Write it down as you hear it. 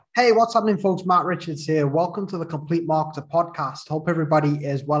Hey, what's happening, folks? Matt Richards here. Welcome to the Complete Marketer podcast. Hope everybody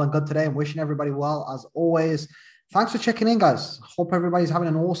is well and good today. I'm wishing everybody well as always. Thanks for checking in, guys. Hope everybody's having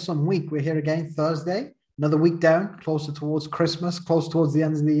an awesome week. We're here again Thursday, another week down, closer towards Christmas, close towards the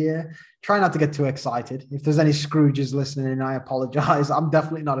end of the year. Try not to get too excited. If there's any Scrooges listening, I apologize. I'm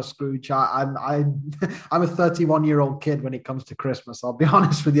definitely not a Scrooge. I'm a 31-year-old kid when it comes to Christmas. I'll be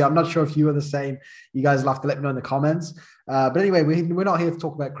honest with you. I'm not sure if you are the same. You guys will have to let me know in the comments. But anyway, we're not here to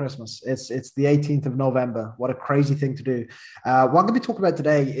talk about Christmas. It's the 18th of November. What a crazy thing to do. What I'm going to be talking about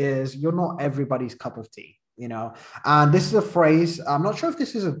today is you're not everybody's cup of tea. And this is a phrase. I'm not sure if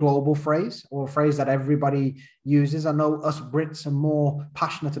this is a global phrase or a phrase that everybody uses. I know us Brits are more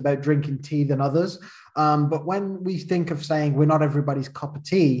passionate about drinking tea than others. But when we think of saying we're not everybody's cup of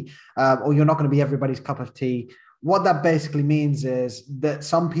tea, or you're not going to be everybody's cup of tea, what that basically means is that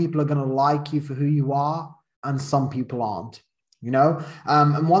some people are going to like you for who you are and some people aren't.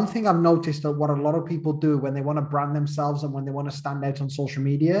 And one thing I've noticed that what a lot of people do when they want to brand themselves and when they want to stand out on social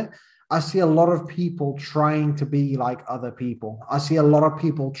media, I see a lot of people trying to be like other people. I see a lot of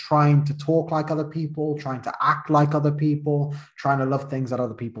people trying to talk like other people, trying to act like other people, trying to love things that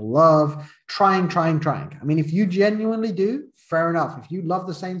other people love, trying. I mean, if you genuinely do, fair enough. If you love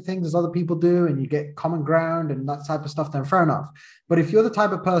the same things as other people do and you get common ground and that type of stuff, then fair enough. But if you're the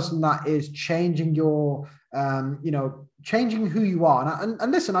type of person that is changing your, changing who you are, and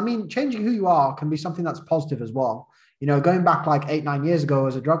listen, I mean, changing who you are can be something that's positive as well. Going back like 8, 9 years ago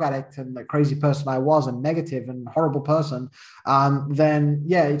as a drug addict and the crazy person I was and negative and horrible person, then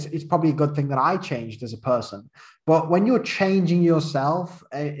yeah, it's probably a good thing that I changed as a person. But when you're changing yourself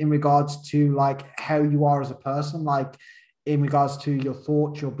in regards to like how you are as a person, like in regards to your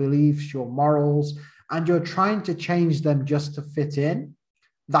thoughts, your beliefs, your morals, and you're trying to change them just to fit in,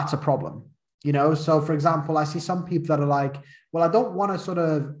 that's a problem. So for example, I see some people that are like, well, I don't want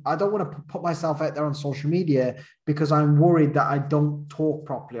to put myself out there on social media because I'm worried that I don't talk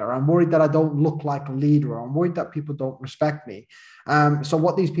properly, or I'm worried that I don't look like a leader, or I'm worried that people don't respect me. So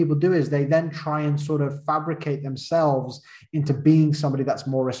what these people do is they then try and sort of fabricate themselves into being somebody that's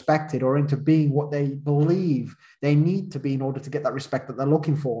more respected, or into being what they believe they need to be in order to get that respect that they're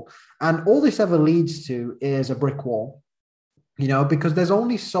looking for. And all this ever leads to is a brick wall. Because there's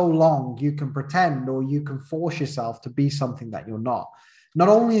only so long you can pretend or you can force yourself to be something that you're not. Not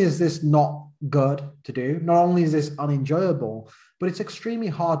only is this not good to do, not only is this unenjoyable, but it's extremely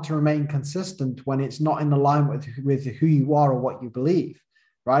hard to remain consistent when it's not in alignment with who you are or what you believe,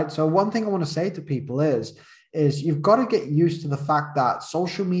 right? So one thing I want to say to people is you've got to get used to the fact that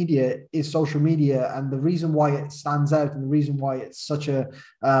social media is social media, and the reason why it stands out and the reason why it's such an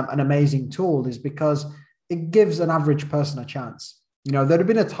amazing tool is because it gives an average person a chance. There'd have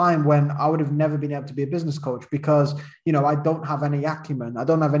been a time when I would have never been able to be a business coach because, I don't have any acumen. I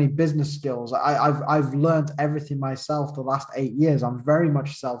don't have any business skills. I've learned everything myself the last 8 years. I'm very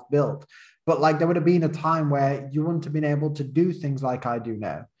much self-built. But like there would have been a time where you wouldn't have been able to do things like I do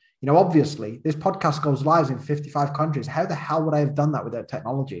now. Obviously, this podcast goes live in 55 countries. How the hell would I have done that without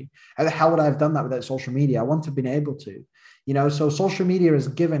technology? How the hell would I have done that without social media? I wouldn't have been able to. So social media has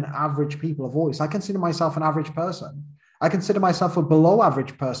given average people a voice. I consider myself an average person. I consider myself a below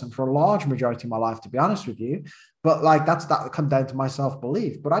average person for a large majority of my life, to be honest with you. But like that comes down to my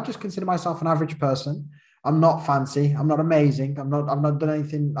self-belief. But I just consider myself an average person. I'm not fancy. I'm not amazing. I've not done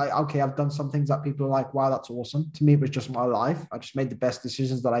anything. Okay, I've done some things that people are like, wow, that's awesome. To me, it was just my life. I just made the best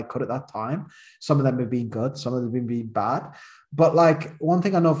decisions that I could at that time. Some of them have been good. Some of them have been bad. But like one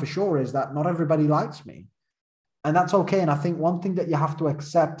thing I know for sure is that not everybody likes me. And that's okay. And I think one thing that you have to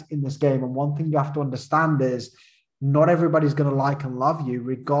accept in this game, and one thing you have to understand is not everybody's going to like and love you,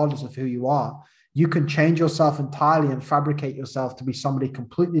 regardless of who you are. You can change yourself entirely and fabricate yourself to be somebody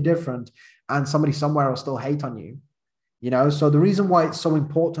completely different, and somebody somewhere will still hate on you. So the reason why it's so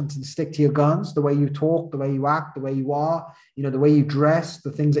important to stick to your guns, the way you talk, the way you act, the way you are, the way you dress,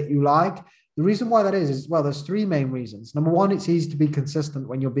 the things that you like. The reason why that is, well, there's three main reasons. Number one, it's easy to be consistent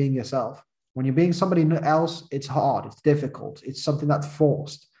when you're being yourself. When you're being somebody else, it's hard, it's difficult, it's something that's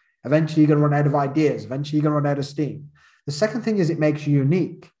forced. Eventually, you're going to run out of ideas. Eventually, you're going to run out of steam. The second thing is it makes you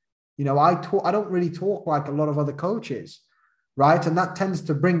unique. I don't really talk like a lot of other coaches, right? And that tends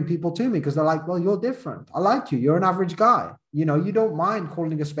to bring people to me because they're like, well, you're different. I like you. You're an average guy. You don't mind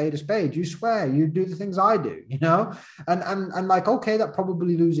calling a spade a spade. You swear, you do the things I do, and like, okay, that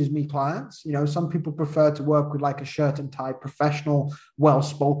probably loses me clients. Some people prefer to work with like a shirt and tie, professional,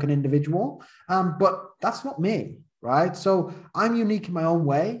 well-spoken individual. But that's not me, right? So I'm unique in my own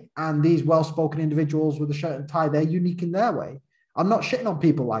way. And these well-spoken individuals with a shirt and tie, they're unique in their way. I'm not shitting on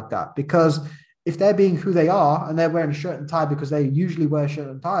people like that because if they're being who they are and they're wearing a shirt and tie because they usually wear shirt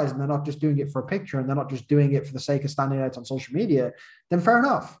and ties and they're not just doing it for a picture and they're not just doing it for the sake of standing out on social media, then fair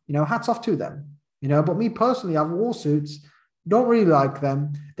enough. Hats off to them. But me personally, I've wore suits, don't really like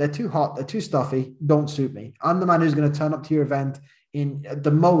them. They're too hot. They're too stuffy. Don't suit me. I'm the man who's going to turn up to your event in the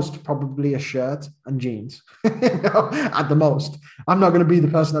most probably a shirt and jeans, at the most. I'm not going to be the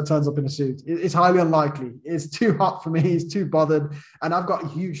person that turns up in a suit. It's highly unlikely. It's too hot for me. It's too bothered. And I've got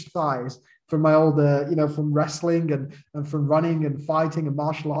huge thighs from my older, from wrestling and from running and fighting and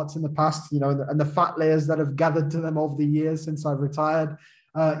martial arts in the past, and the fat layers that have gathered to them over the years since I've retired.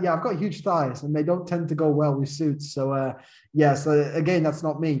 I've got huge thighs and they don't tend to go well with suits. So, so again, that's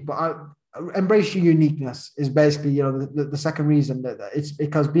not me, but embrace your uniqueness is basically, the second reason that it's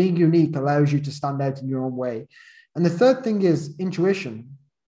because being unique allows you to stand out in your own way. And the third thing is intuition.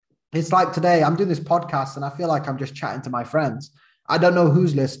 It's like today I'm doing this podcast and I feel like I'm just chatting to my friends. I don't know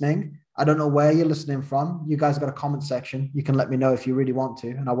who's listening. I don't know where you're listening from. You guys got a comment section. You can let me know if you really want to,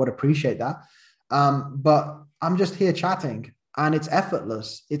 and I would appreciate that. But I'm just here chatting and it's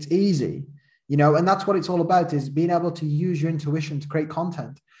effortless. It's easy, and that's what it's all about, is being able to use your intuition to create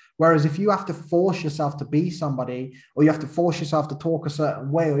content. Whereas if you have to force yourself to be somebody, or you have to force yourself to talk a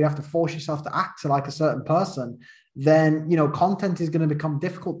certain way, or you have to force yourself to act like a certain person, then, content is going to become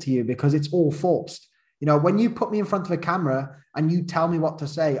difficult to you because it's all forced. When you put me in front of a camera and you tell me what to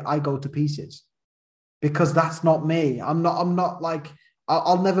say, I go to pieces because that's not me. I'm not like,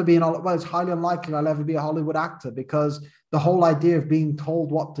 I'll never be it's highly unlikely I'll ever be a Hollywood actor, because the whole idea of being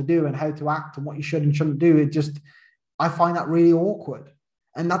told what to do and how to act and what you should and shouldn't do, I find that really awkward.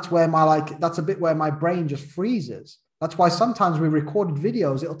 And that's where that's a bit where my brain just freezes. That's why sometimes we recorded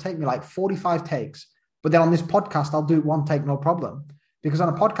videos, it'll take me like 45 takes. But then on this podcast, I'll do it one take, no problem. Because on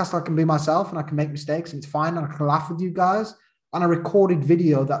a podcast, I can be myself and I can make mistakes and it's fine. And I can laugh with you guys. On a recorded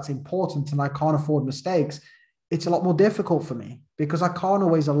video that's important and I can't afford mistakes, it's a lot more difficult for me because I can't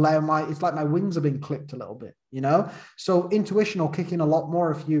always allow it's like my wings are being clipped a little bit, So intuition will kick in a lot more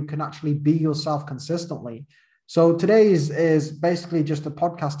if you can actually be yourself consistently. So today is basically just a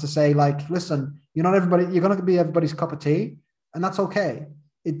podcast to say, like, listen, you're going to be everybody's cup of tea, and that's okay.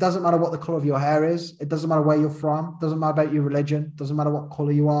 It doesn't matter what the color of your hair is. It doesn't matter where you're from. It doesn't matter about your religion. It doesn't matter what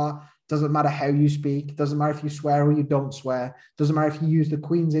color you are. It doesn't matter how you speak. It doesn't matter if you swear or you don't swear. It doesn't matter if you use the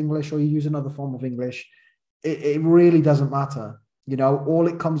Queen's English or you use another form of English. It really doesn't matter. All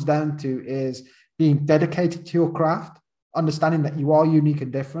it comes down to is being dedicated to your craft, understanding that you are unique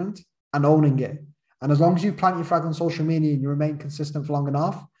and different, and owning it. And as long as you plant your flag on social media and you remain consistent for long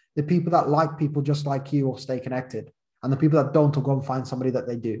enough, the people that like people just like you will stay connected. And the people that don't will go and find somebody that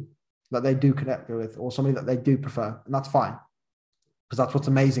they do connect with, or somebody that they do prefer. And that's fine, because that's what's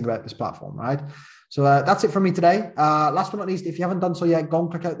amazing about this platform, right? So that's it from me today. Last but not least, if you haven't done so yet, go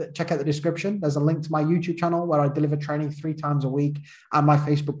and check out the description. There's a link to my YouTube channel where I deliver training 3 times a week, and my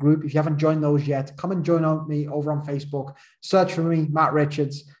Facebook group. If you haven't joined those yet, come and join me over on Facebook. Search for me, Matt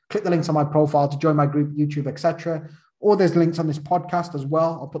Richards. Click the links on my profile to join my group, YouTube, etc. Or there's links on this podcast as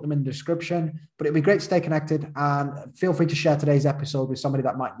well. I'll put them in the description. But it'd be great to stay connected, and feel free to share today's episode with somebody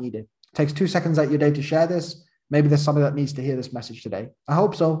that might need it. It takes 2 seconds out of your day to share this. Maybe there's somebody that needs to hear this message today. I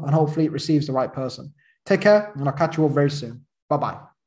hope so, and hopefully it receives the right person. Take care, and I'll catch you all very soon. Bye-bye.